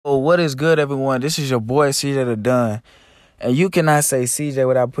what is good, everyone? This is your boy, CJ the Dunn. And you cannot say CJ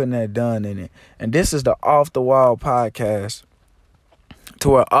without putting that Dunn in it. And this is the Off the Wall podcast, to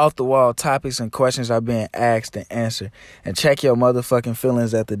where off-the-wall topics and questions are being asked and answered. And check your motherfucking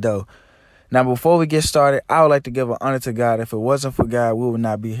feelings at the door. Now, before we get started, I would like to give an honor to God. If it wasn't for God, we would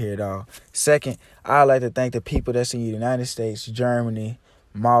not be here at all. Second, I would like to thank the people that's in the United States, Germany,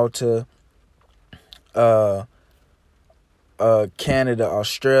 Malta, Canada,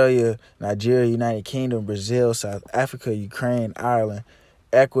 Australia, Nigeria, United Kingdom, Brazil, South Africa, Ukraine, Ireland,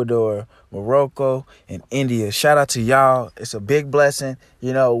 Ecuador, Morocco, and India. Shout out to y'all. It's a big blessing.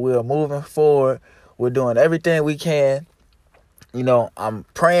 You know, we're moving forward. We're doing everything we can. You know, I'm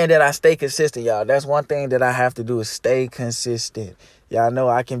praying that I stay consistent, y'all. That's one thing that I have to do is stay consistent. Y'all know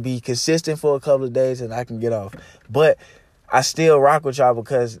I can be consistent for a couple of days and I can get off. But I still rock with y'all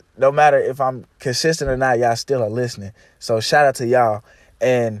because no matter if I'm consistent or not, y'all still are listening. So shout out to y'all.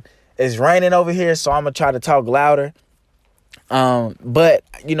 And it's raining over here, so I'm going to try to talk louder. But,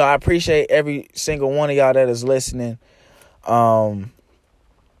 you know, I appreciate every single one of y'all that is listening.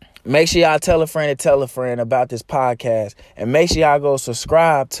 Make sure y'all tell a friend about this podcast. And make sure y'all go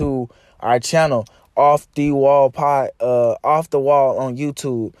subscribe to our channel, Off the Wall on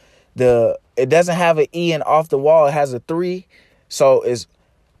YouTube. It doesn't have an E in Off the Wall. It has a 3. So it's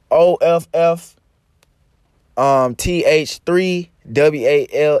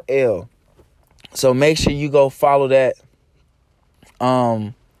OFF3WALL. So make sure you go follow that.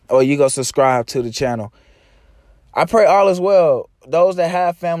 Or you go subscribe to the channel. I pray all is well. Those that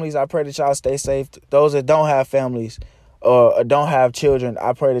have families, I pray that y'all stay safe. Those that don't have families or don't have children,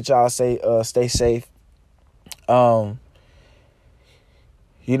 I pray that y'all stay safe. You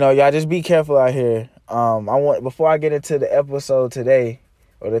know, y'all just be careful out here. Before I get into the episode today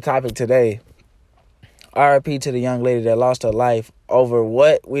or the topic today, RIP to the young lady that lost her life over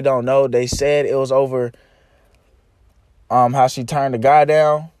what we don't know. They said it was over how she turned the guy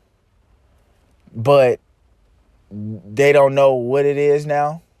down, but they don't know what it is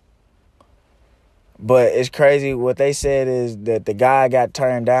now. But it's crazy. What they said is that the guy got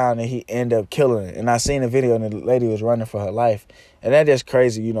turned down and he ended up killing her. And I seen the video and the lady was running for her life. And that is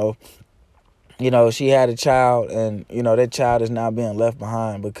crazy, you know. You know, she had a child and, you know, that child is now being left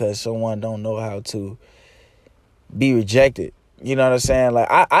behind because someone don't know how to be rejected. You know what I'm saying? Like,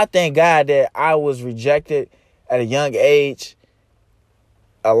 I thank God that I was rejected at a young age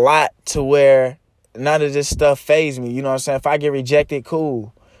a lot to where none of this stuff fazed me. You know what I'm saying? If I get rejected,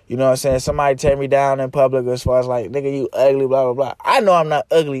 cool. You know what I'm saying? Somebody tear me down in public as far as like, nigga, you ugly, blah, blah, blah. I know I'm not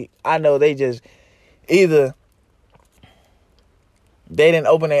ugly. I know they just either they didn't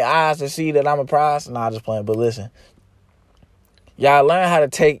open their eyes to see that I'm a prize. Nah, I'm just playing. But listen, y'all learn how to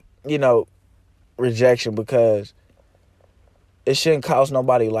take, you know, rejection because it shouldn't cost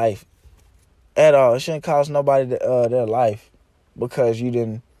nobody life at all. It shouldn't cost nobody their life because you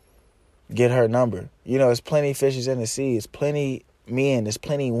didn't get her number. You know, there's plenty fishes in the sea. It's plenty men. There's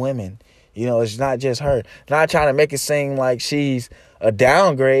plenty women. You know, it's not just her. Not trying to make it seem like she's a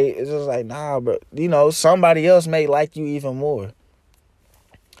downgrade. It's just like, nah, but, you know, somebody else may like you even more.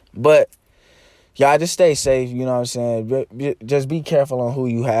 But, y'all just stay safe, you know what I'm saying? Just be careful on who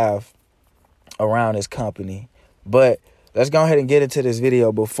you have around this company. But let's go ahead and get into this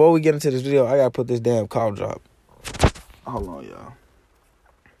video. Before we get into this video, I got to put this damn cough drop. Hold on, y'all.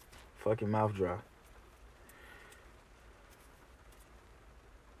 Fucking mouth dry.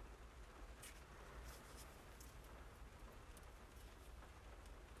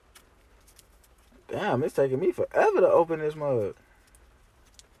 Damn, it's taking me forever to open this mug.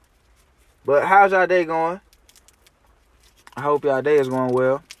 But how's y'all day going? I hope y'all day is going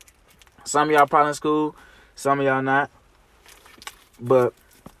well. Some of y'all probably in school, some of y'all not. But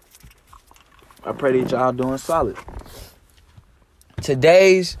I pray that y'all doing solid.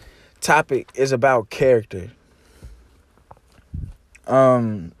 Today's topic is about character.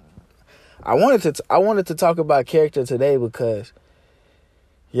 I wanted to talk about character today because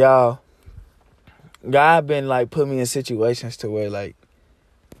y'all, God been like put me in situations to where like,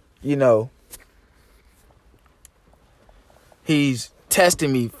 you know, he's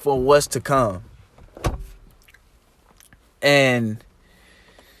testing me for what's to come. And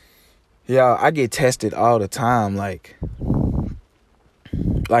y'all, I get tested all the time. Like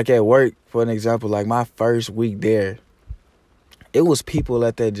at work, for an example, like my first week there, it was people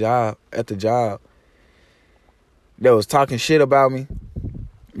at the job that was talking shit about me,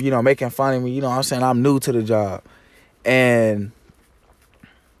 you know, making fun of me. You know what I'm saying? I'm new to the job. And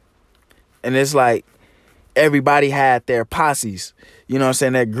it's like everybody had their posses. You know what I'm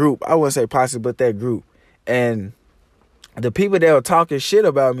saying? That group. I wouldn't say posse, but that group. And the people that were talking shit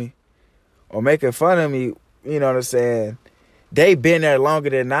about me or making fun of me, you know what I'm saying, they been there longer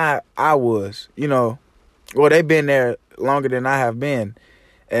than I was, you know. Well, they been there longer than I have been.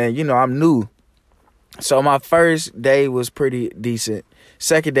 And, you know, I'm new. So my first day was pretty decent.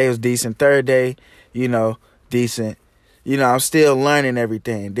 Second day was decent. Third day, you know, decent. You know, I'm still learning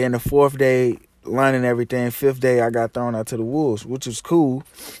everything. Then the fourth day, learning everything. Fifth day, I got thrown out to the wolves, which was cool.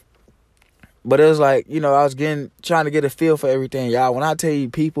 But it was like, you know, I was trying to get a feel for everything. Y'all, when I tell you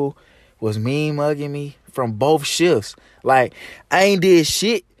people was mean mugging me from both shifts. Like, I ain't did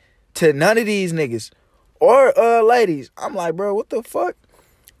shit to none of these niggas or ladies. I'm like, bro, what the fuck?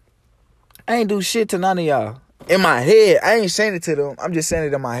 I ain't do shit to none of y'all. In my head, I ain't saying it to them. I'm just saying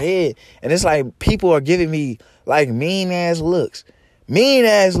it in my head. And it's like people are giving me like mean ass looks.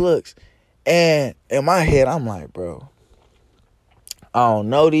 And in my head, I'm like, bro, I don't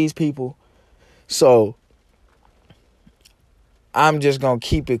know these people. So I'm just going to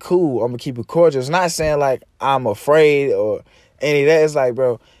keep it cool. I'm going to keep it cordial. It's not saying like I'm afraid or any of that. It's like,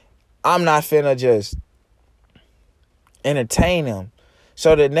 bro, I'm not finna just entertain them.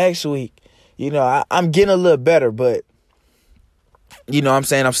 So the next week, you know, I'm getting a little better, but, you know what I'm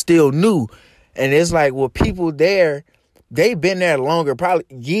saying, I'm still new. And it's like, well, people there, they've been there longer, probably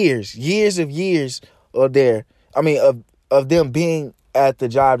years of of them being at the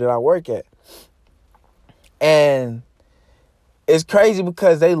job that I work at. And it's crazy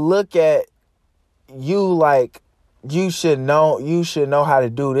because they look at you like you should know how to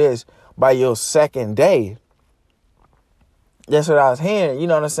do this by your second day. That's what I was hearing, you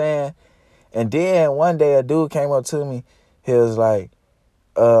know what I'm saying? And then one day a dude came up to me. He was like,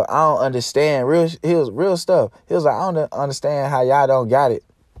 I don't understand. Real stuff. He was like, I don't understand how y'all don't got it.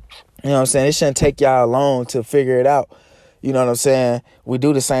 You know what I'm saying? It shouldn't take y'all long to figure it out. You know what I'm saying? We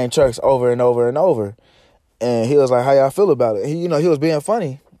do the same trucks over and over and over. And he was like, how y'all feel about it? He was being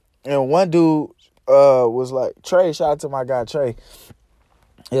funny. And one dude was like, Trey, shout out to my guy Trey.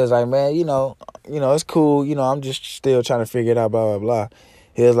 He was like, man, you know, it's cool. You know, I'm just still trying to figure it out, blah, blah, blah.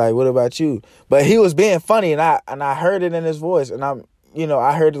 He was like, what about you? But he was being funny, and I heard it in his voice, and I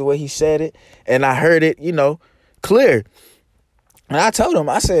heard the way he said it, and I heard it, you know, clear. And I told him,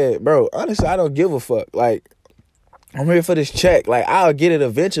 I said, bro, honestly, I don't give a fuck. Like, I'm here for this check. Like, I'll get it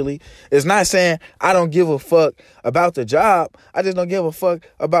eventually. It's not saying I don't give a fuck about the job. I just don't give a fuck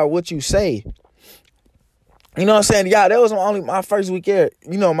about what you say. You know what I'm saying? Y'all, that was only my first week there.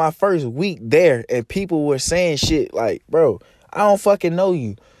 You know, my first week there, and people were saying shit like, bro, I don't fucking know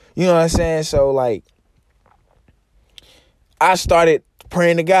you. You know what I'm saying? So, like, I started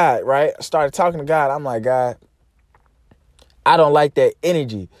praying to God, right? I started talking to God. I'm like, God, I don't like that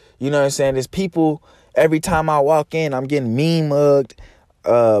energy. You know what I'm saying? There's people, every time I walk in, I'm getting mean mugged.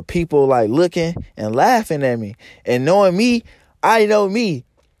 People, like, looking and laughing at me. And knowing me, I know me.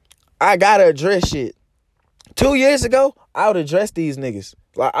 I gotta address shit. 2 years ago, I would address these niggas.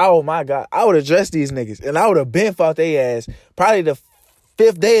 Like, oh my God, I would address these niggas. And I would have been fought their ass probably the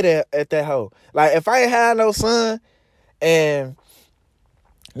fifth day there at that hoe. Like, if I ain't had no son and,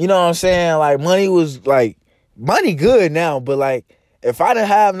 you know what I'm saying, like, money good now, but, like, if I didn't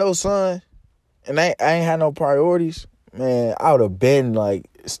have no son and I ain't had no priorities, man, I would have been, like,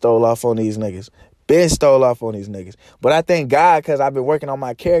 stole off on these niggas. But I thank God because I've been working on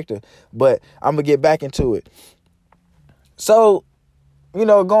my character. But I'm going to get back into it. So, you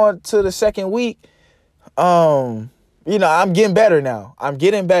know, going to the second week, you know, I'm getting better now. I'm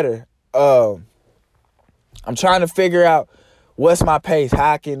getting better. I'm trying to figure out what's my pace.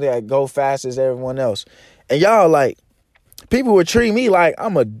 How I can go fast as everyone else. And y'all, like, people would treat me like I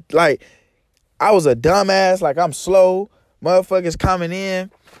was a dumbass. Like, I'm slow. Motherfuckers coming in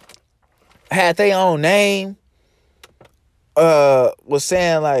had their own name, was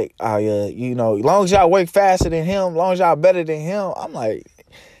saying like, oh yeah, you know, as long as y'all work faster than him, as long as y'all better than him, I'm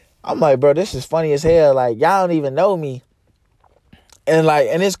like, bro, this is funny as hell. Like, y'all don't even know me. And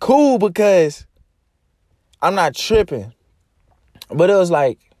it's cool because I'm not tripping. But it was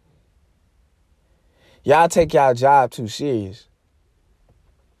like, y'all take y'all job too serious.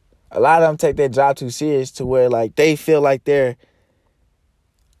 A lot of them take their job too serious to where, like, they feel like they're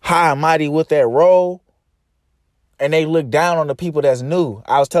high and mighty with that role, and they look down on the people that's new.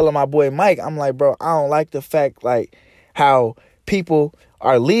 I was telling my boy Mike, I'm like, bro, I don't like the fact, like, how people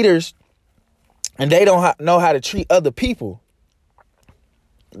are leaders and they don't know how to treat other people.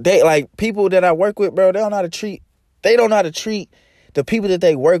 They, like, people that I work with, bro, they don't know how to treat the people that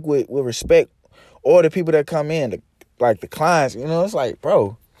they work with respect, or the people that come in, the clients. You know, it's like,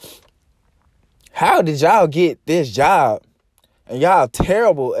 bro, how did y'all get this job? And y'all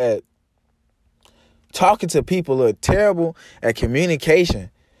terrible at talking to people are terrible at communication.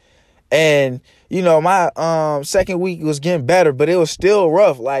 And, you know, my second week was getting better, but it was still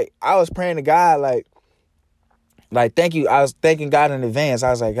rough. Like, I was praying to God, like, thank you. I was thanking God in advance. I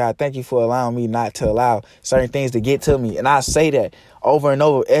was like, God, thank you for allowing me not to allow certain things to get to me. And I say that over and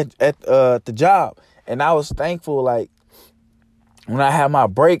over at the job. And I was thankful, like, when I have my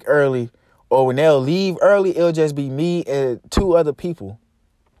break early or when they'll leave early, it'll just be me and 2 other people.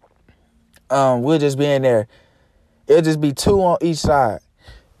 We'll just be in there. It'll just be 2 on each side.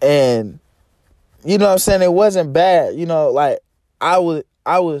 And, you know what I'm saying? It wasn't bad. You know, like, I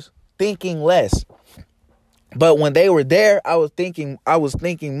was thinking less. But when they were there, I was thinking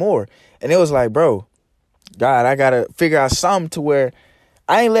more. And it was like, bro, God, I got to figure out something to where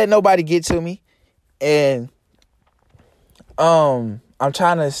I ain't letting nobody get to me. And I'm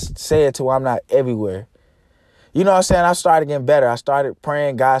trying to say it to where I'm not everywhere. You know what I'm saying? I started getting better. I started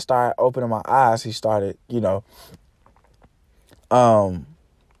praying. God started opening my eyes. He started, you know,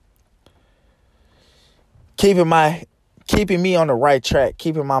 keeping me on the right track,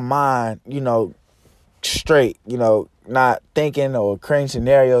 keeping my mind, you know, straight, you know, not thinking or creating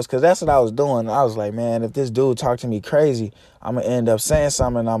scenarios, because that's what I was doing. I was like, man, if this dude talked to me crazy, I'm going to end up saying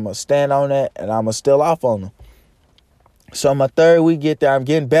something, and I'm going to stand on that, and I'm going to still off on him. So my third week get there, I'm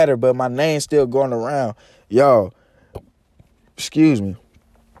getting better, but my name's still going around. Yo, excuse me.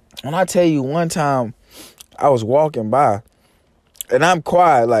 When I tell you one time I was walking by, and I'm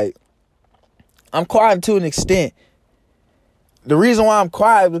quiet, like, I'm quiet to an extent. The reason why I'm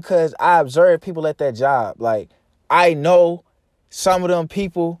quiet is because I observe people at that job. Like, I know some of them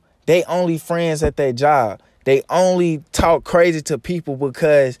people, they only friends at their job. They only talk crazy to people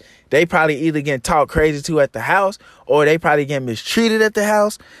because they probably either getting talked crazy to at the house or they probably getting mistreated at the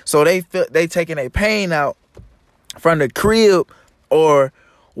house. So they feel they taking their pain out from the crib or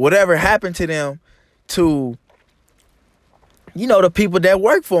whatever happened to them to, you know, the people that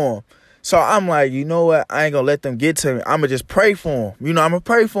work for them. So I'm like, you know what? I ain't going to let them get to me. I'm going to just pray for them. You know, I'm going to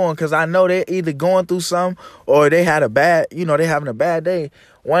pray for them because I know they're either going through something or they had a bad, you know, they having a bad day.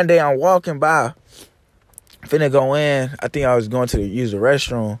 One day I'm walking by, finna go in. I think I was going to use the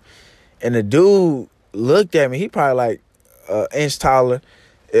restroom. And the dude looked at me. He probably like an inch taller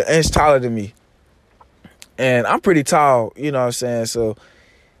than me. And I'm pretty tall, you know what I'm saying? So,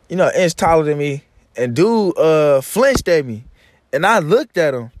 you know, an inch taller than me. And dude flinched at me. And I looked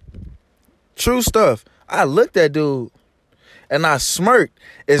at him. True stuff. I looked at dude and I smirked.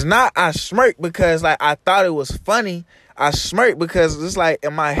 It's not I smirked because like I thought it was funny. I smirked because it's like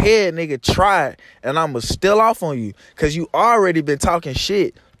in my head, nigga, try it and I'ma still off on you because you already been talking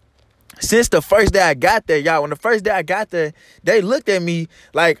shit since the first day I got there, y'all. When the first day I got there, they looked at me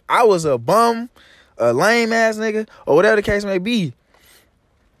like I was a bum, a lame ass nigga, or whatever the case may be.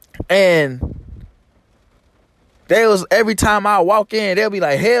 And they was every time I walk in, they'll be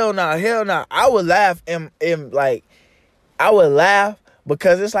like, hell no, hell no. I would laugh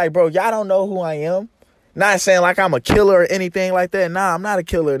because it's like, bro, y'all don't know who I am. Not saying like I'm a killer or anything like that. Nah, I'm not a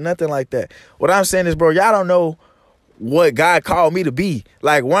killer, nothing like that. What I'm saying is, bro, y'all don't know what God called me to be.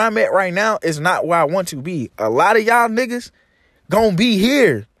 Like where I'm at right now is not where I want to be. A lot of y'all niggas gonna be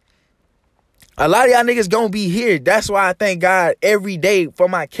here. A lot of y'all niggas gonna be here. That's why I thank God every day for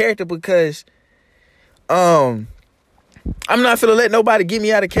my character because I'm not finna let nobody get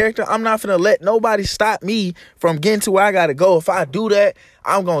me out of character. I'm not finna let nobody stop me from getting to where I gotta go. If I do that,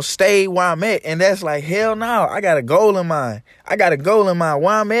 I'm gonna stay where I'm at. And that's like, hell no. I got a goal in mind.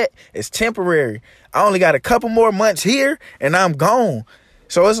 Where I'm at is temporary. I only got a couple more months here and I'm gone.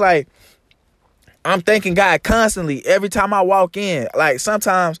 So it's like, I'm thanking God constantly every time I walk in. Like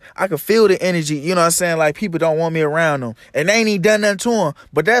sometimes I can feel the energy, you know what I'm saying? Like people don't want me around them and they ain't even done nothing to them.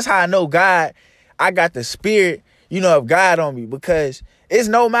 But that's how I know God, I got the spirit, you know, of God on me, because it's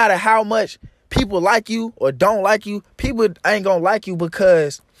no matter how much people like you or don't like you, people ain't gonna like you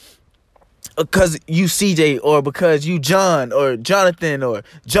because you CJ or because you John or Jonathan or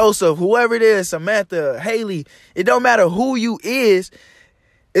Joseph, whoever it is, Samantha, Haley. It don't matter who you is.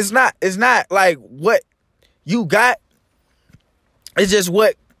 It's not like what you got. It's just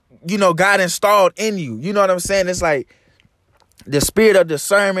what, you know, God installed in you. You know what I'm saying? It's like the spirit of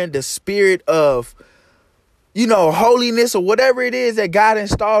discernment, the spirit of, you know, holiness or whatever it is that God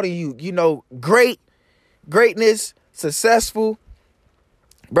installed in you. You know, greatness, successful.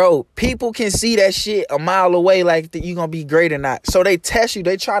 Bro, people can see that shit a mile away, like that you gonna be great or not. So they test you.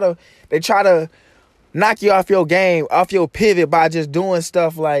 They try to knock you off your game, off your pivot by just doing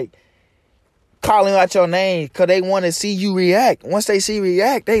stuff like calling out your name because they want to see you react. Once they see you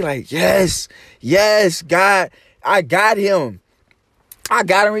react, they like, yes, God, I got him. I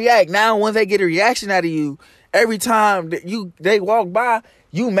gotta react. Now, once they get a reaction out of you, every time that they walk by,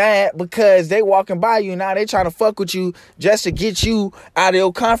 you mad because they walking by you. Now they trying to fuck with you just to get you out of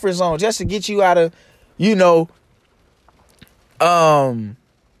your comfort zone, just to get you out of,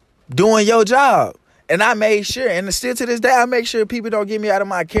 doing your job. And I made sure, and still to this day, I make sure people don't get me out of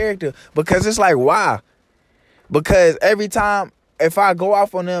my character, because it's like, why? Because every time, if I go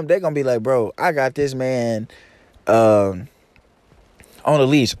off on them, they're going to be like, bro, I got this man on the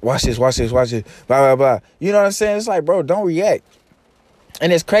leash. Watch this, blah, blah, blah. You know what I'm saying? It's like, bro, don't react.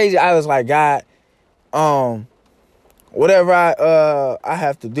 And it's crazy. I was like, God, whatever I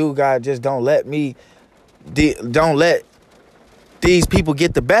have to do, God, just don't let these people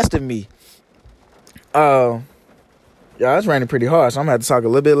get the best of me. Yeah, it's raining pretty hard, so I'm gonna have to talk a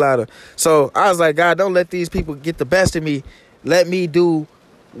little bit louder. So I was like, God, don't let these people get the best of me. Let me do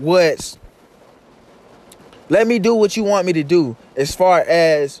what you want me to do as far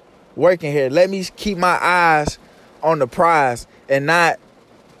as working here. Let me keep my eyes on the prize and not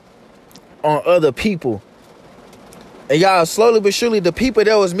on other people. And y'all, slowly but surely, the people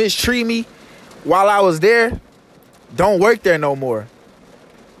that was mistreating me while I was there don't work there no more.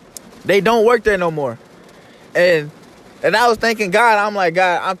 They don't work there no more. And I was thanking God. I'm like,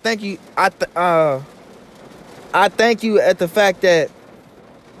 God, I thank you. I thank you at the fact that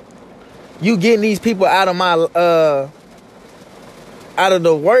you getting these people out of my out of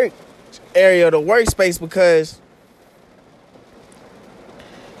the work area, the workspace, because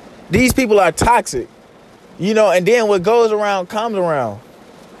these people are toxic. And then what goes around comes around.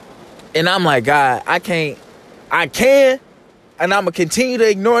 And I'm like, God, I can, and I'm going to continue to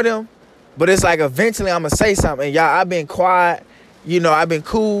ignore them. But it's like eventually I'm going to say something. And y'all, I've been quiet. I've been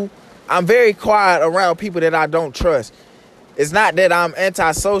cool. I'm very quiet around people that I don't trust. It's not that I'm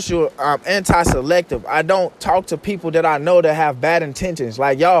antisocial. I'm anti-selective. I don't talk to people that I know that have bad intentions.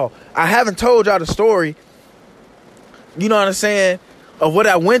 Like, y'all, I haven't told y'all the story, you know what I'm saying, of what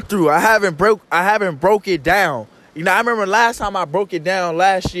I went through. I haven't broke it down. I remember last time I broke it down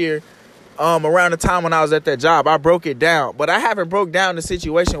last year, around the time when I was at that job, I broke it down. But I haven't broke down the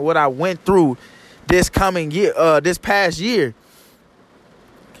situation, what I went through this past year.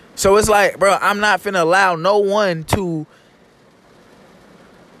 So it's like, bro, I'm not finna allow no one to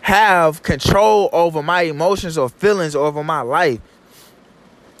have control over my emotions or feelings or over my life.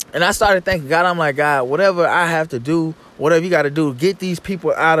 And I started thinking, God, I'm like, God, whatever I have to do, whatever you got to do, get these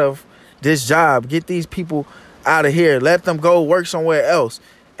people out of this job, get these people out of here, let them go work somewhere else.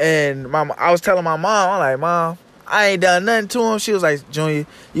 And I was telling my mom, I'm like, Mom, I ain't done nothing to him. She was like, Junior,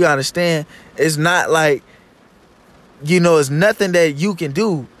 you understand, it's not like, it's nothing that you can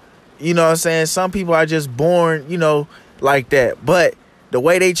do. You know what I'm saying? Some people are just born, like that. But the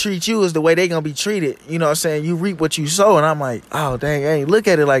way they treat you is the way they gonna be treated. You know what I'm saying? You reap what you sow. And I'm like, oh, dang, hey, look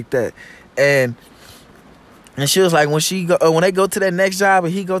at it like that. And she was like, when they go to that next job, or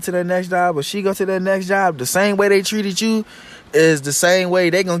he go to that next job, or she go to that next job, the same way they treated you is the same way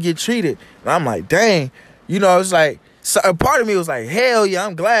they gonna get treated. And I'm like, dang. It's like, so a part of me was like, hell yeah,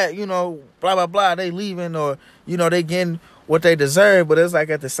 I'm glad, blah, blah, blah, they leaving, or, they getting what they deserve. But it's like,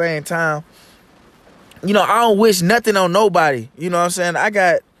 at the same time, I don't wish nothing on nobody. You know what I'm saying? I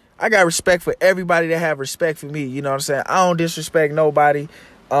got respect for everybody that have respect for me. You know what I'm saying? I don't disrespect nobody.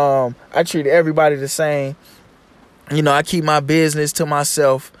 I treat everybody the same. I keep my business to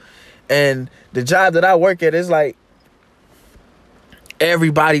myself. And the job that I work at is like,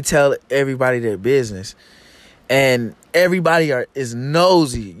 everybody tell everybody their business. And everybody is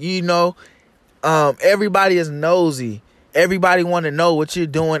nosy. Everybody is nosy. Everybody want to know what you're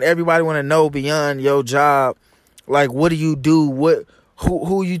doing. Everybody want to know beyond your job. Like, what do you do?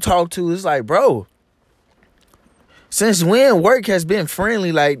 Who you talk to? It's like, bro, since when work has been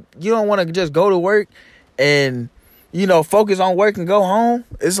friendly? Like, you don't want to just go to work and, focus on work and go home.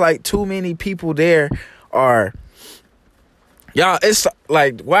 It's like too many people there are, y'all, it's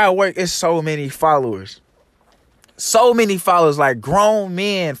like, while work, it's so many followers. So many followers, like grown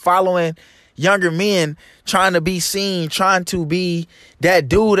men following younger men, trying to be seen, trying to be that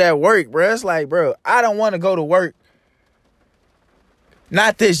dude at work, bro. It's like, bro, I don't want to go to work.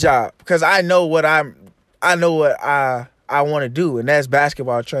 Not this job, because I know what I want to do, and that's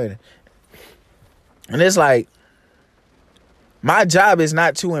basketball training. And it's like, my job is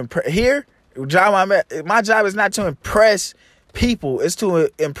not to impress here. My job is not to impress people. It's to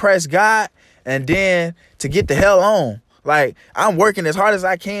impress God, and then to get the hell on. Like, I'm working as hard as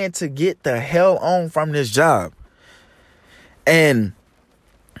I can to get the hell on from this job. And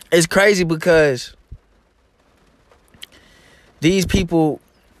it's crazy because these people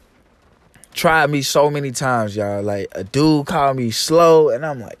tried me so many times, y'all. Like, a dude called me slow, and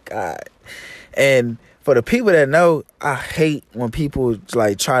I'm like, God. And for the people that know, I hate when people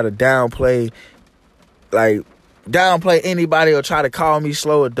like try to downplay anybody or try to call me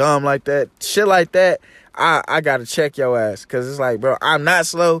slow or dumb like that. Shit like that, I gotta check your ass. Cause it's like, bro, I'm not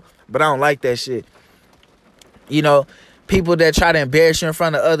slow, but I don't like that shit. You know, people that try to embarrass you in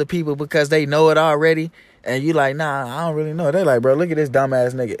front of other people because they know it already. And you like, nah, I don't really know. They like, bro, look at this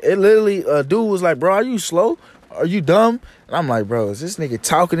dumbass nigga. It literally, a dude was like, bro, are you slow? Are you dumb? And I'm like, bro, is this nigga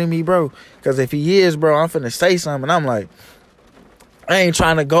talking to me, bro? Because if he is, bro, I'm finna say something. And I'm like, I ain't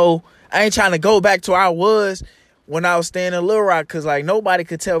trying to go back to where I was when I was staying in Little Rock. Because, like, nobody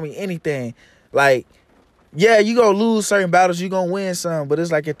could tell me anything. Like, yeah, you gonna lose certain battles, you gonna win some. But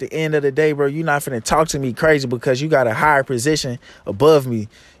it's like at the end of the day, bro, you not finna talk to me crazy because you got a higher position above me,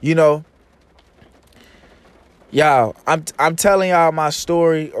 you know? Y'all, I'm telling y'all my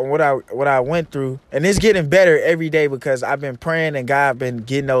story on what I went through, and it's getting better every day because I've been praying and God been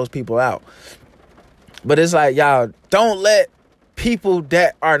getting those people out. But it's like, y'all, don't let people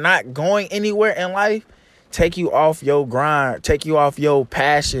that are not going anywhere in life take you off your grind, take you off your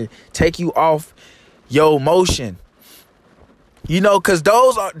passion, take you off your motion. You know, because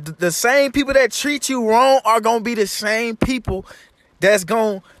those are the same people that treat you wrong are going to be the same people that's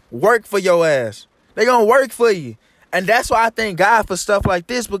going to work for your ass. They're going to work for you. And that's why I thank God for stuff like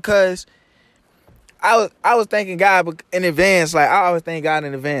this, because I was thanking God in advance. Like, I always thank God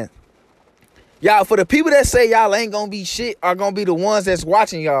in advance. Y'all, for the people that say y'all ain't going to be shit are going to be the ones that's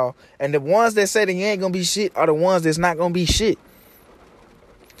watching y'all. And the ones that say that you ain't going to be shit are the ones that's not going to be shit.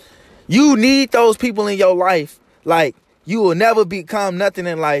 You need those people in your life. Like, you will never become nothing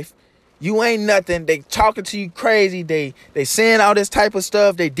in life. You ain't nothing. They talking to you crazy. They saying all this type of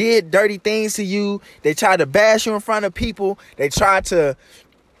stuff. They did dirty things to you. They tried to bash you in front of people. They tried to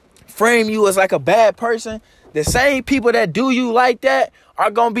frame you as like a bad person. The same people that do you like that are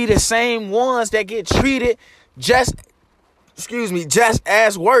going to be the same ones that get treated just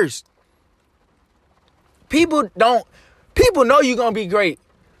as worse. People know you're going to be great.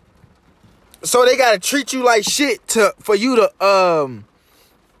 So they got to treat you like shit for you to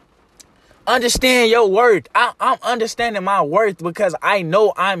understand your worth. I'm understanding my worth because I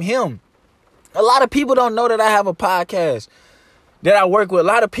know I'm him. A lot of people don't know that I have a podcast that I work with. A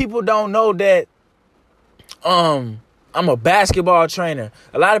lot of people don't know that I'm a basketball trainer.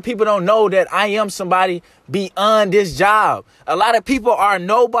 A lot of people don't know that I am somebody beyond this job. A lot of people are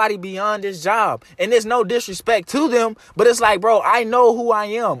nobody beyond this job. And there's no disrespect to them, but it's like, bro, I know who I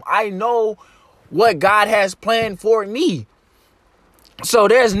am. I know what God has planned for me. So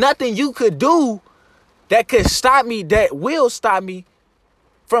there's nothing you could do that could stop me, that will stop me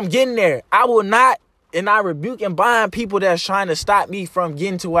from getting there. I will not, and I rebuke and bind people that's trying to stop me from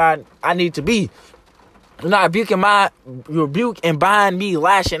getting to where I need to be. And I rebuke and bind me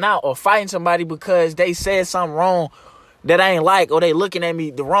lashing out or fighting somebody because they said something wrong that I ain't like, or they looking at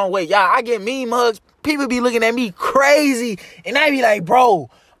me the wrong way. Y'all, I get meme hugs. People be looking at me crazy, and I be like, bro,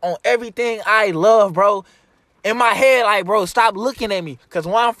 on everything I love, bro. In my head, like, bro, stop looking at me. Because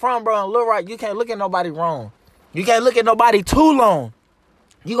where I'm from, bro, in Little Rock, you can't look at nobody wrong. You can't look at nobody too long.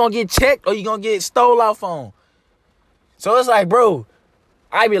 You going to get checked or you going to get stole off on. So it's like, bro,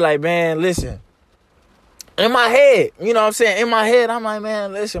 I be like, man, listen. In my head, you know what I'm saying? In my head, I'm like,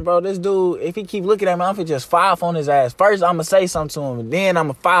 man, listen, bro, this dude, if he keep looking at me, I'm going to just fire on his ass. First, I'm going to say something to him, and then I'm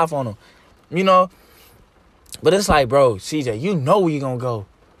going to fire on him. You know? But it's like, bro, CJ, you know where you going to go.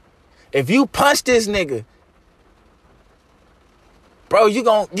 If you punch this nigga, bro, you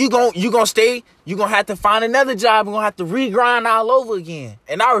gonna stay. You gonna have to find another job. You're gonna have to regrind all over again.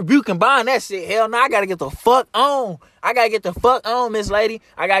 And I rebuke and bind that shit. Hell no, I gotta get the fuck on. I gotta get the fuck on, Miss Lady.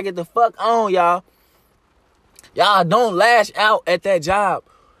 I gotta get the fuck on, y'all. Y'all don't lash out at that job.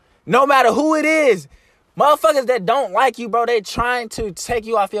 No matter who it is. Motherfuckers that don't like you, bro, they trying to take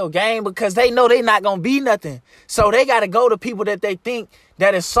you off your game because they know they not gonna be nothing. So they gotta go to people that they think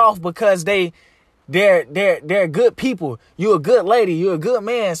that is soft because they're good people. You a good lady. You a good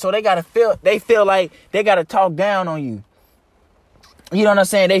man. So they feel like they gotta talk down on you. You know what I'm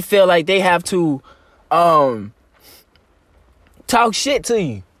saying? They feel like they have to talk shit to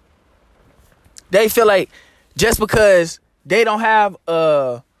you. They feel like just because they don't have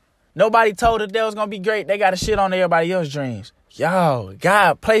nobody told them they was gonna be great, they gotta shit on everybody else's dreams. Yo,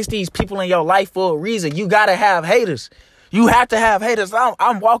 God placed these people in your life for a reason. You gotta have haters. You have to have haters.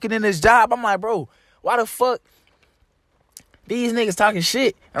 I'm walking in this job. I'm like, bro, why the fuck these niggas talking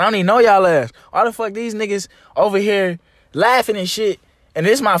shit? And I don't even know y'all ass. Why the fuck these niggas over here laughing and shit? And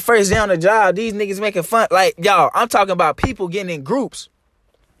this is my first day on the job. These niggas making fun. Like, y'all, I'm talking about people getting in groups.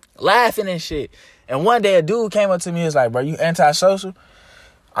 laughing and shit. And one day a dude came up to me and was like, bro, you antisocial?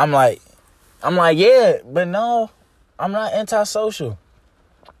 I'm like, yeah, but no, I'm not antisocial.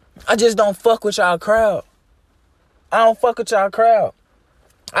 I just don't fuck with y'all crowd. I don't fuck with y'all crowd.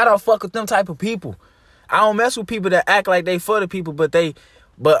 I don't fuck with them type of people. I don't mess with people that act like they for the people,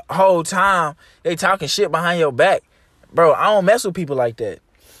 but whole time they talking shit behind your back. Bro, I don't mess with people like that.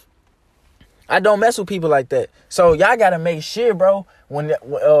 I don't mess with people like that. So y'all gotta make sure, bro, when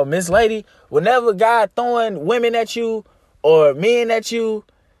Miss Lady, whenever God throwing women at you or men at you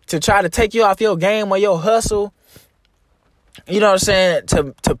to try to take you off your game or your hustle, you know what I'm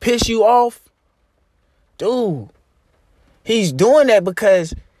saying, to piss you off, dude, he's doing that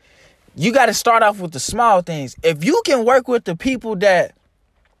because you got to start off with the small things. If you can work with the people that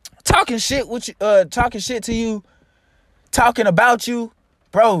talking shit to you, talking about you,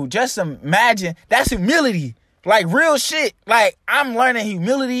 bro, just imagine, that's humility. Like real shit. Like I'm learning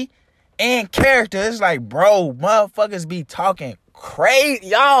humility and character. It's like, bro, motherfuckers be talking crazy.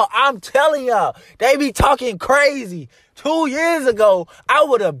 Y'all, I'm telling y'all, they be talking crazy. 2 years ago, I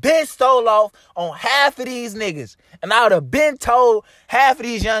would have been stole off on half of these niggas. And I would have been told half of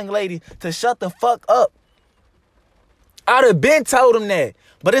these young ladies to shut the fuck up. I would have been told them that.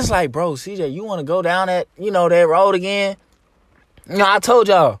 But it's like, bro, CJ, you want to go down that road again? I told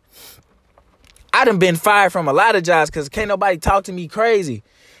y'all, I done been fired from a lot of jobs because can't nobody talk to me crazy.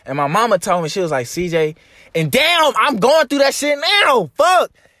 And my mama told me, she was like, CJ, and damn, I'm going through that shit now.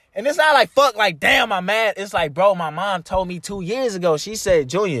 Fuck. And it's not like, fuck, like, damn, I'm mad. It's like, bro, my mom told me 2 years ago, she said,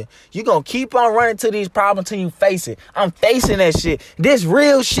 Junior, you gonna keep on running to these problems till you face it. I'm facing that shit. This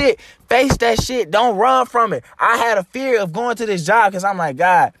real shit. Face that shit. Don't run from it. I had a fear of going to this job because I'm like,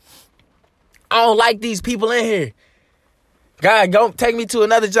 God, I don't like these people in here. God, go take me to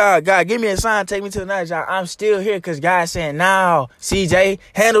another job. God, give me a sign, take me to another job. I'm still here because God's saying, no, CJ,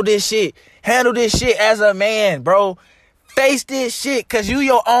 handle this shit. Handle this shit as a man, bro. Face this shit because you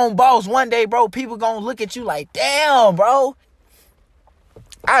your own boss. One day, bro, people gonna look at you like, damn, bro.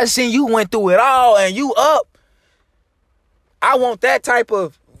 I seen you went through it all and you up. I want that type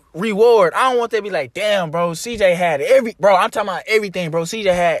of reward. I don't want that to be like, damn, bro, CJ had bro, I'm talking about everything, bro.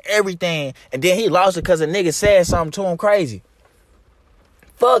 CJ had everything and then he lost it because a nigga said something to him crazy.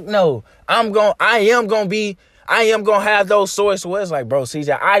 Fuck no. I am gonna have those stories where it's like, bro,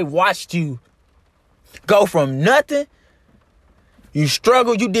 CJ, I watched you go from nothing. You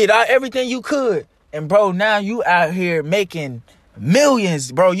struggled. You did everything you could. And, bro, now you out here making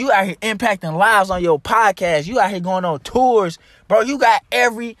millions, bro. You out here impacting lives on your podcast. You out here going on tours. Bro, you got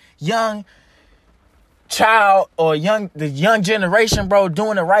every young child or the young generation, bro,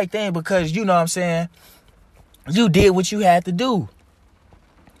 doing the right thing because, you know what I'm saying, you did what you had to do.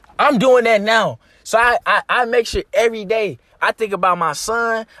 I'm doing that now. So I make sure every day I think about my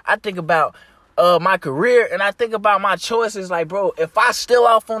son. I think about my career, and I think about my choices. Like, bro, if I still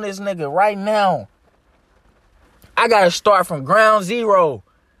off on this nigga right now, I gotta start from ground zero.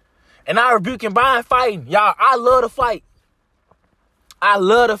 And I rebuke and bind fighting. Y'all, I love to fight. I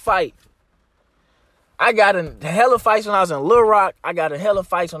love to fight. I got in hella fights when I was in Little Rock. I got in hella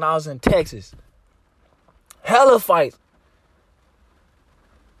fights when I was in Texas. Hella fights.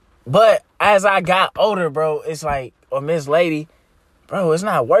 But as I got older, bro, it's like, or Miss Lady, bro, it's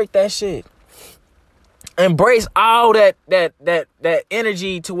not worth that shit. Embrace all that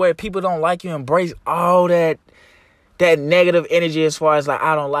energy to where people don't like you. Embrace all that negative energy as far as like,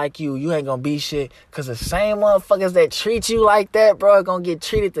 I don't like you. You ain't gonna be shit. Because the same motherfuckers that treat you like that, bro, are gonna get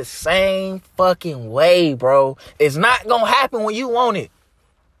treated the same fucking way, bro. It's not gonna happen when you want it.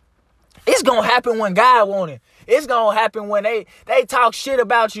 It's gonna happen when God want it. It's gonna happen when they talk shit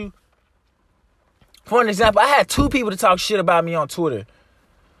about you. For an example, I had 2 people to talk shit about me on Twitter.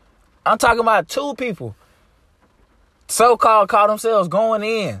 I'm talking about 2 people. So-called call themselves going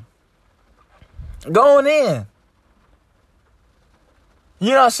in. Going in. You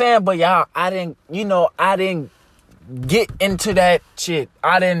know what I'm saying? But y'all, I didn't get into that shit.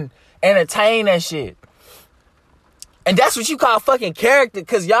 I didn't entertain that shit. And that's what you call fucking character.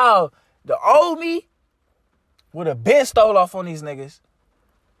 Because y'all, the old me would have been stole off on these niggas.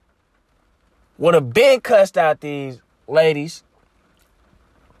 Would have been cussed out these ladies.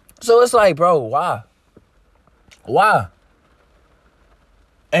 So it's like, bro, why? Why?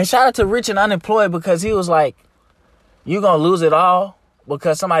 And shout out to Rich and Unemployed because he was like, you gonna lose it all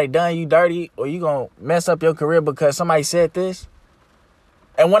because somebody done you dirty, or you gonna mess up your career because somebody said this?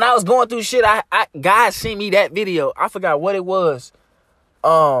 And when I was going through shit, God sent me that video. I forgot what it was.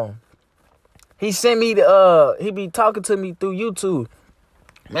 He sent me he be talking to me through YouTube.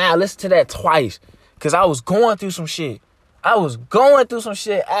 Man, I listened to that twice because I was going through some shit. I was going through some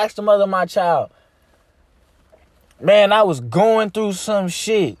shit. Ask the mother of my child. Man, I was going through some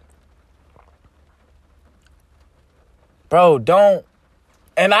shit. Bro, don't.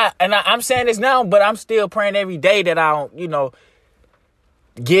 And I'm saying this now, but I'm still praying every day that I don't,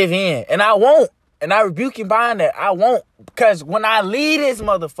 give in. And I won't. And I rebuke and bind that. I won't. Because when I leave this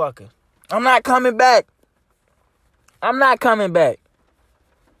motherfucker, I'm not coming back. I'm not coming back.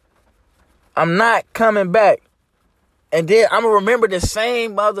 I'm not coming back. And then I'm going to remember the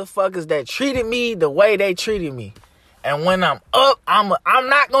same motherfuckers that treated me the way they treated me. And when I'm up, I'm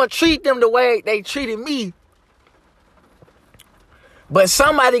not going to treat them the way they treated me. But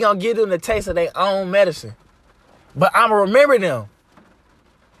somebody going to give them the taste of their own medicine. But I'm going to remember them.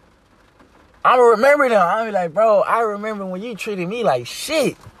 I'm going to remember them. I'll be like, bro, I remember when you treated me like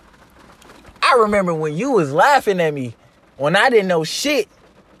shit. I remember when you was laughing at me when I didn't know shit.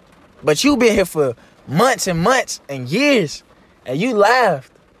 But you been here for months and months and years. And you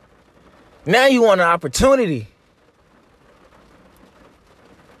laughed. Now you want an opportunity.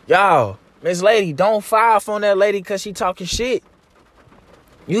 Y'all, Miss Lady, don't fire off on that lady because she talking shit.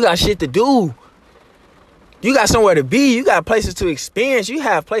 You got shit to do. You got somewhere to be. You got places to experience. You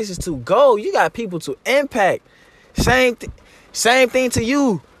have places to go. You got people to impact. Same thing to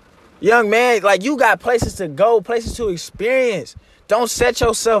you, young man. Like, you got places to go, places to experience. Don't set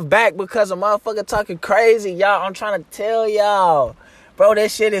yourself back because a motherfucker talking crazy, y'all. I'm trying to tell y'all. Bro,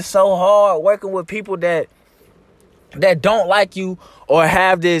 that shit is so hard working with people that don't like you or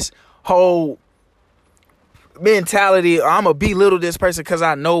have this whole mentality, I'm going to belittle this person because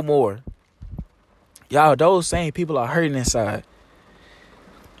I know more. Y'all, those same people are hurting inside.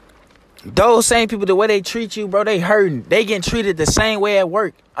 Those same people, the way they treat you, bro, they hurting. They getting treated the same way at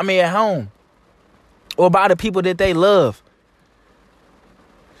work. At home. Or by the people that they love.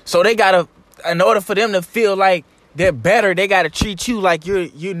 So they got to, in order for them to feel like they're better, they got to treat you like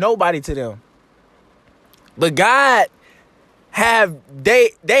you're nobody to them. But God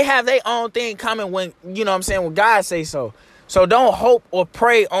they have their own thing coming when, when God say so. So don't hope or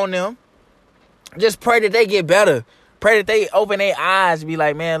pray on them. Just pray that they get better. Pray that they open their eyes and be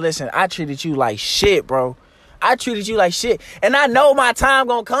like, man, listen, I treated you like shit, bro. I treated you like shit. And I know my time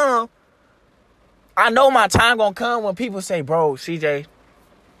gonna come. I know my time gonna come when people say, bro, CJ,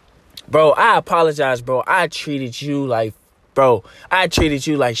 bro, I apologize, bro. I treated you like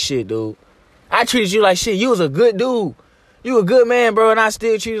shit, dude. I treated you like shit. You was a good dude. You a good man, bro, and I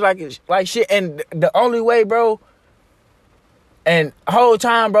still treat you like shit. And the only way, bro, and whole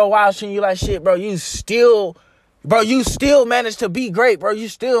time, bro, while I was treating you like shit, bro, you still managed to be great, bro. You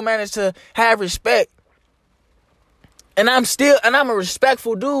still managed to have respect. And I'm a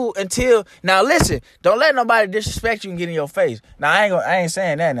respectful dude until, now listen, don't let nobody disrespect you and get in your face. Now, I ain't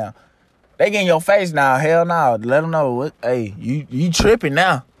saying that now. They get in your face now, hell no. Let them know, hey, you tripping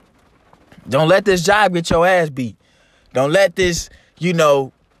now. Don't let this job get your ass beat. Don't let this,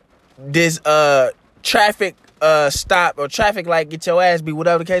 traffic stop or traffic light get your ass beat,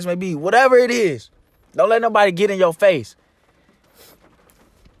 whatever the case may be. Whatever it is. Don't let nobody get in your face.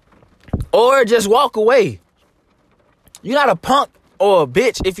 Or just walk away. You're not a punk or a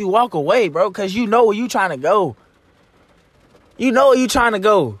bitch if you walk away, bro, because you know where you trying to go. You know where you trying to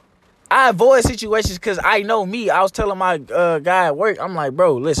go. I avoid situations because I know me. I was telling my guy at work, I'm like,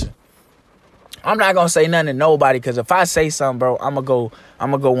 bro, listen. I'm not going to say nothing to nobody because if I say something, bro, I'm going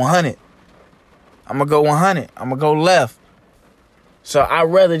to go 100. I'm going to go 100. I'm going to go left. So I'd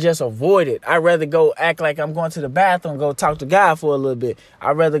rather just avoid it. I'd rather go act like I'm going to the bathroom, go talk to God for a little bit.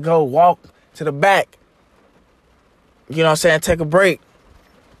 I'd rather go walk to the back. You know what I'm saying? Take a break.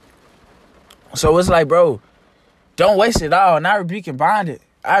 So it's like, bro, don't waste it all. And I rebuke and bind it.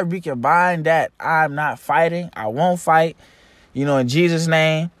 I rebuke and bind that. I'm not fighting. I won't fight. In Jesus'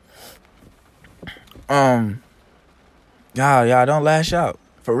 name. Y'all don't lash out.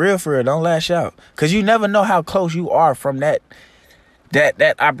 For real, don't lash out. Because you never know how close you are from that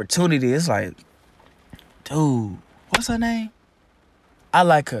opportunity. It's like, dude, what's her name? I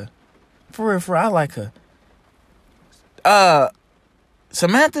like her. For real, I like her.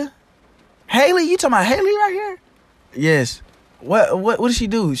 Samantha? Haley? You talking about Haley right here? Yes. What does she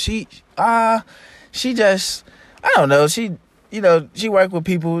do? She just, I don't know. She work with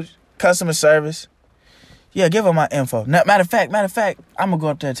people, customer service. Yeah, give her my info. Matter of fact, I'm going to go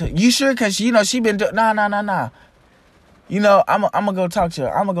up there too. You sure? Because, she been doing, nah. I'm going to go talk to her.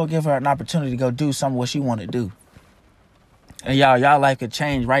 I'm going to go give her an opportunity to go do something what she want to do. And y'all life could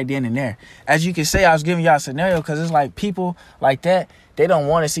change right then and there. As you can say, I was giving y'all a scenario because it's like people like that, they don't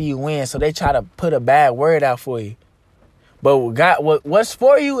want to see you win. So they try to put a bad word out for you. But what's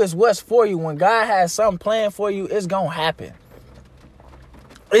for you is what's for you. When God has something planned for you, it's going to happen.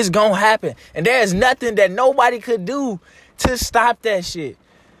 It's going to happen. And there's nothing that nobody could do to stop that shit.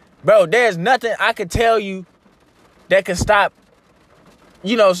 Bro, there's nothing I could tell you that could stop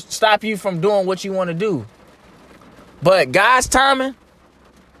you from doing what you want to do. But God's timing,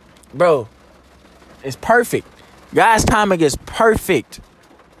 bro, is perfect. God's timing is perfect.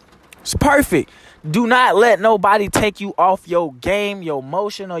 It's perfect. Do not let nobody take you off your game, your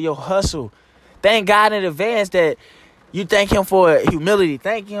motion, or your hustle. Thank God in advance that you thank him for humility.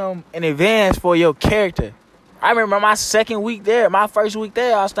 Thank him in advance for your character. I remember my first week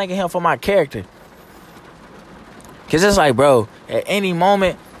there, I was thanking him for my character. Because it's like, bro, at any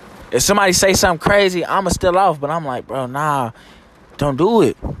moment, if somebody say something crazy, I'ma still off. But I'm like, bro, nah, don't do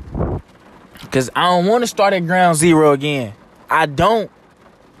it. Because I don't want to start at ground zero again. I don't.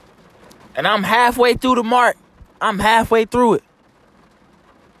 And I'm halfway through the mark. I'm halfway through it.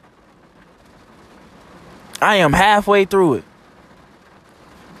 I am halfway through it.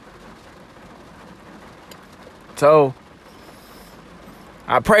 So,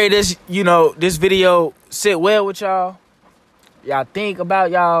 I pray this video sit well with y'all. Y'all think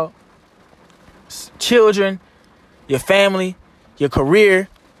about y'all children, your family, your career,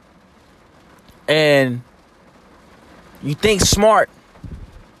 and you think smart.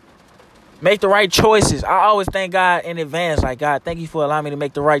 Make the right choices. I always thank God in advance. Like, God, thank you for allowing me to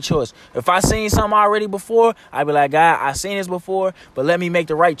make the right choice. If I seen something already before, I'd be like, God, I seen this before, but let me make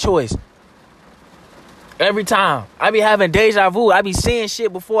the right choice. Every time. I be having deja vu. I be seeing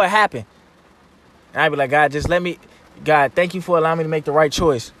shit before it happened. And I be like, God, God, thank you for allowing me to make the right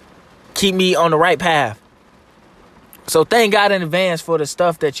choice. Keep me on the right path. So thank God in advance for the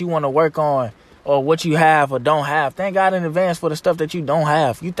stuff that you want to work on or what you have or don't have. Thank God in advance for the stuff that you don't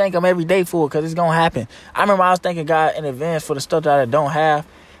have. You thank him every day for it because it's going to happen. I remember I was thanking God in advance for the stuff that I don't have,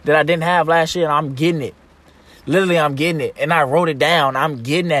 that I didn't have last year, and I'm getting it. Literally, I'm getting it. And I wrote it down. I'm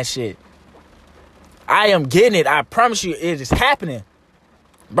getting that shit. I am getting it. I promise you, it is happening.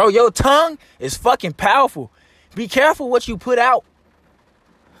 Bro, your tongue is fucking powerful. Be careful what you put out.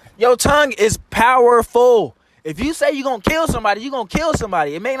 Your tongue is powerful. If you say you're going to kill somebody, you're going to kill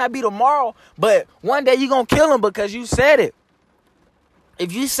somebody. It may not be tomorrow, but one day you're going to kill them because you said it.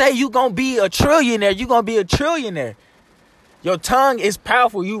 If you say you're going to be a trillionaire, you're going to be a trillionaire. Your tongue is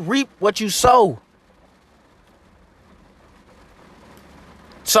powerful. You reap what you sow.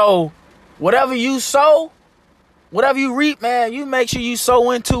 So, whatever you sow, whatever you reap, man, you make sure you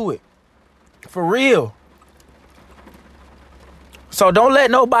sow into it. For real. So don't let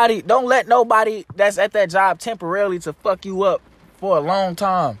nobody that's at that job temporarily to fuck you up for a long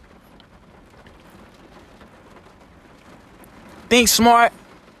time. Think smart,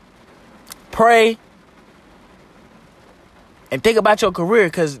 pray, and think about your career,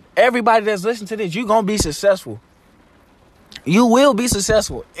 because everybody that's listening to this, you're going to be successful. You will be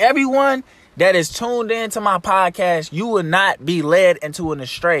successful. Everyone that is tuned into my podcast, you will not be led into an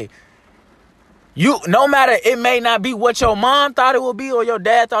astray. No matter, it may not be what your mom thought it would be, or your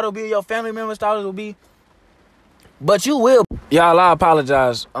dad thought it would be, or your family members thought it would be, but you will. Y'all, I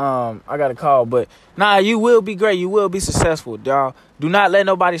apologize. I got a call, but you will be great. You will be successful, y'all. Do not let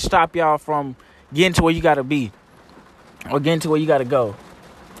nobody stop y'all from getting to where you got to be, or getting to where you got to go.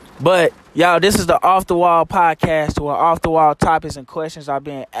 But y'all, this is the Off the Wall podcast, where off the wall topics and questions are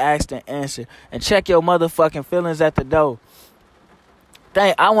being asked and answered. And check your motherfucking feelings at the door.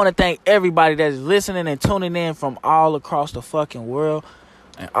 I want to thank everybody that is listening and tuning in from all across the fucking world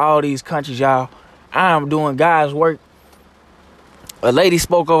and all these countries, y'all. I am doing God's work. A lady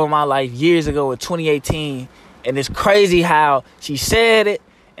spoke over my life years ago in 2018, and it's crazy how she said it,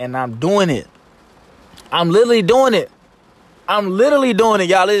 and I'm doing it. I'm literally doing it.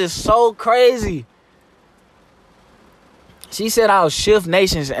 Y'all. It is so crazy. She said I'll shift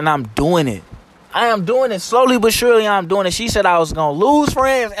nations, and I'm doing it. I am doing it. Slowly but surely, I'm doing it. She said I was going to lose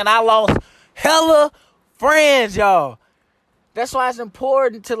friends, and I lost hella friends, y'all. That's why it's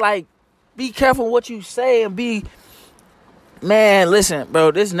important to, be careful what you say and be... Man, listen,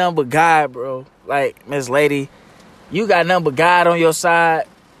 bro, this number God, bro. Miss Lady, you got number God on your side.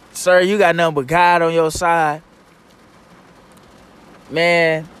 Sir, you got number God on your side.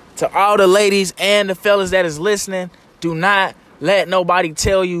 Man, to all the ladies and the fellas that is listening, do not let nobody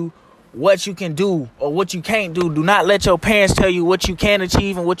tell you what you can do or what you can't do. Do not let your parents tell you what you can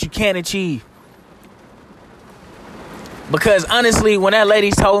achieve and what you can't achieve. Because honestly, when that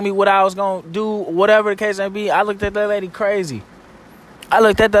lady told me what I was going to do, whatever the case may be, I looked at that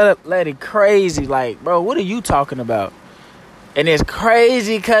lady crazy. Like, bro, what are you talking about? And it's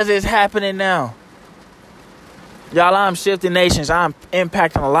crazy because it's happening now. Y'all, I'm shifting nations. I'm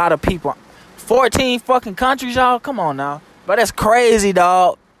impacting a lot of people. 14 fucking countries, y'all. Come on now. But that's crazy,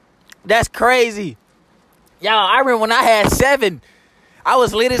 dog. That's crazy. Y'all, I remember when I had 7, I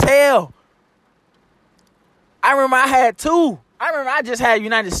was lit as hell. I remember I had 2. I remember I just had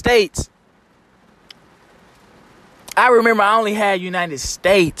United States. I remember I only had United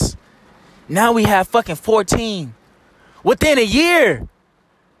States. Now we have fucking 14. Within a year.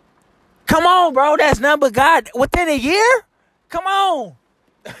 Come on, bro. That's nothing but God. Within a year? Come on.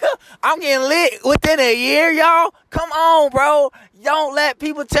 I'm getting lit within a year, y'all. Come on, bro. Don't let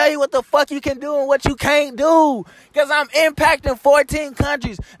people tell you what the fuck you can do and what you can't do. Because I'm impacting 14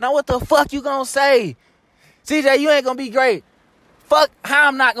 countries. Now, what the fuck you gonna say? CJ, you ain't gonna be great. Fuck, how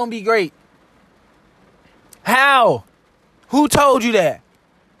I'm not gonna be great? How? Who told you that?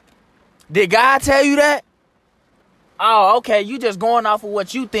 Did God tell you that? Oh, okay. You just going off of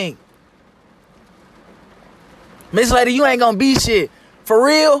what you think. Miss Lady, you ain't gonna be shit. For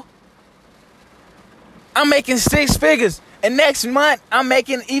real? I'm making 6 figures. And next month, I'm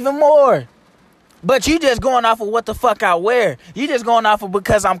making even more. But you just going off of what the fuck I wear. You just going off of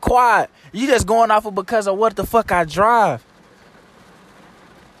because I'm quiet. You just going off of because of what the fuck I drive.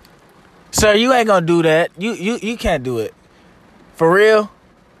 Sir, you ain't gonna do that. You can't do it. For real?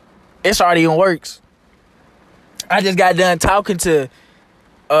 It's already in works. I just got done talking to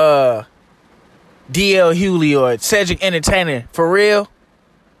DL Hughley or Cedric Entertainer. For real?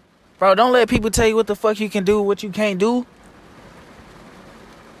 Bro, don't let people tell you what the fuck you can do, what you can't do.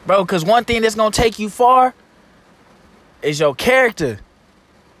 Bro, because one thing that's going to take you far is your character.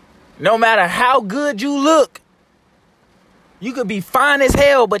 No matter how good you look, you could be fine as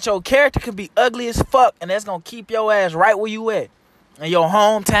hell, but your character could be ugly as fuck, and that's going to keep your ass right where you at, in your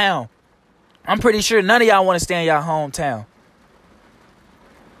hometown. I'm pretty sure none of y'all want to stay in y'all hometown.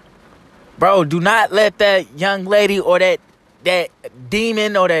 Bro, do not let that young lady or that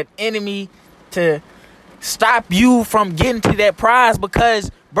demon or that enemy to stop you from getting to that prize because,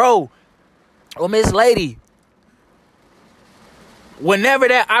 bro, or Miss Lady, whenever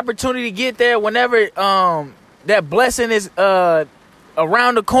that opportunity get there, whenever that blessing is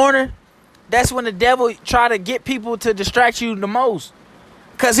around the corner, that's when the devil try to get people to distract you the most.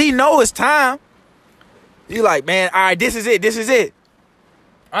 Because he know it's time. You like, man, all right, this is it.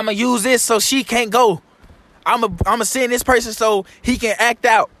 I'm going to use this so she can't go. I'm going to send this person so he can act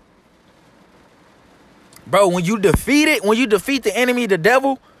out. Bro, when you defeat the enemy, the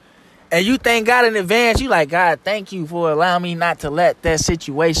devil, and you thank God in advance, you like, God, thank you for allowing me not to let that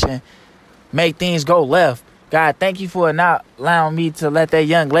situation make things go left. God, thank you for not allowing me to let that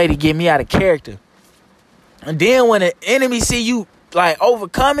young lady get me out of character. And then when the enemy see you, like,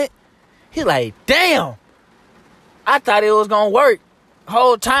 overcome it, he like, damn, I thought it was going to work.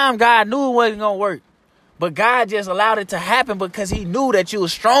 Whole time, God knew it wasn't going to work. But God just allowed it to happen because he knew that you were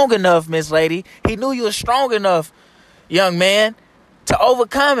strong enough, Miss Lady. He knew you were strong enough, young man, to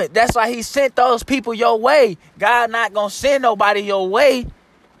overcome it. That's why he sent those people your way. God not going to send nobody your way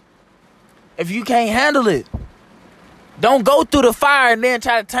if you can't handle it. Don't go through the fire and then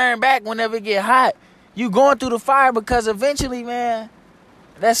try to turn back whenever it get hot. You going through the fire because eventually, man,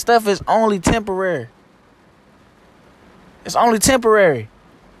 that stuff is only temporary. It's only temporary.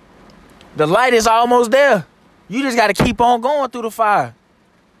 The light is almost there. You just got to keep on going through the fire.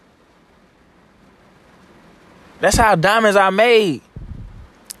 That's how diamonds are made.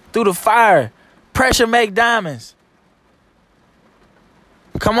 Through the fire. Pressure make diamonds.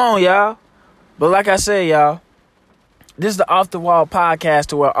 Come on, y'all. But like I said, y'all, this is the Off the Wall podcast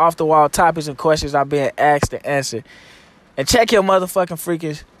to where off the wall topics and questions are being asked and answered. And check your motherfucking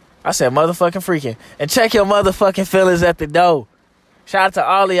freaking. I said motherfucking freaking. And check your motherfucking feelings at the door. Shout out to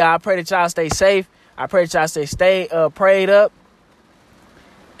all of y'all. I pray that y'all stay safe. I pray that y'all stay prayed up.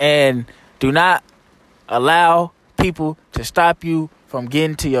 And do not allow people to stop you from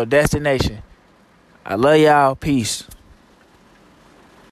getting to your destination. I love y'all. Peace.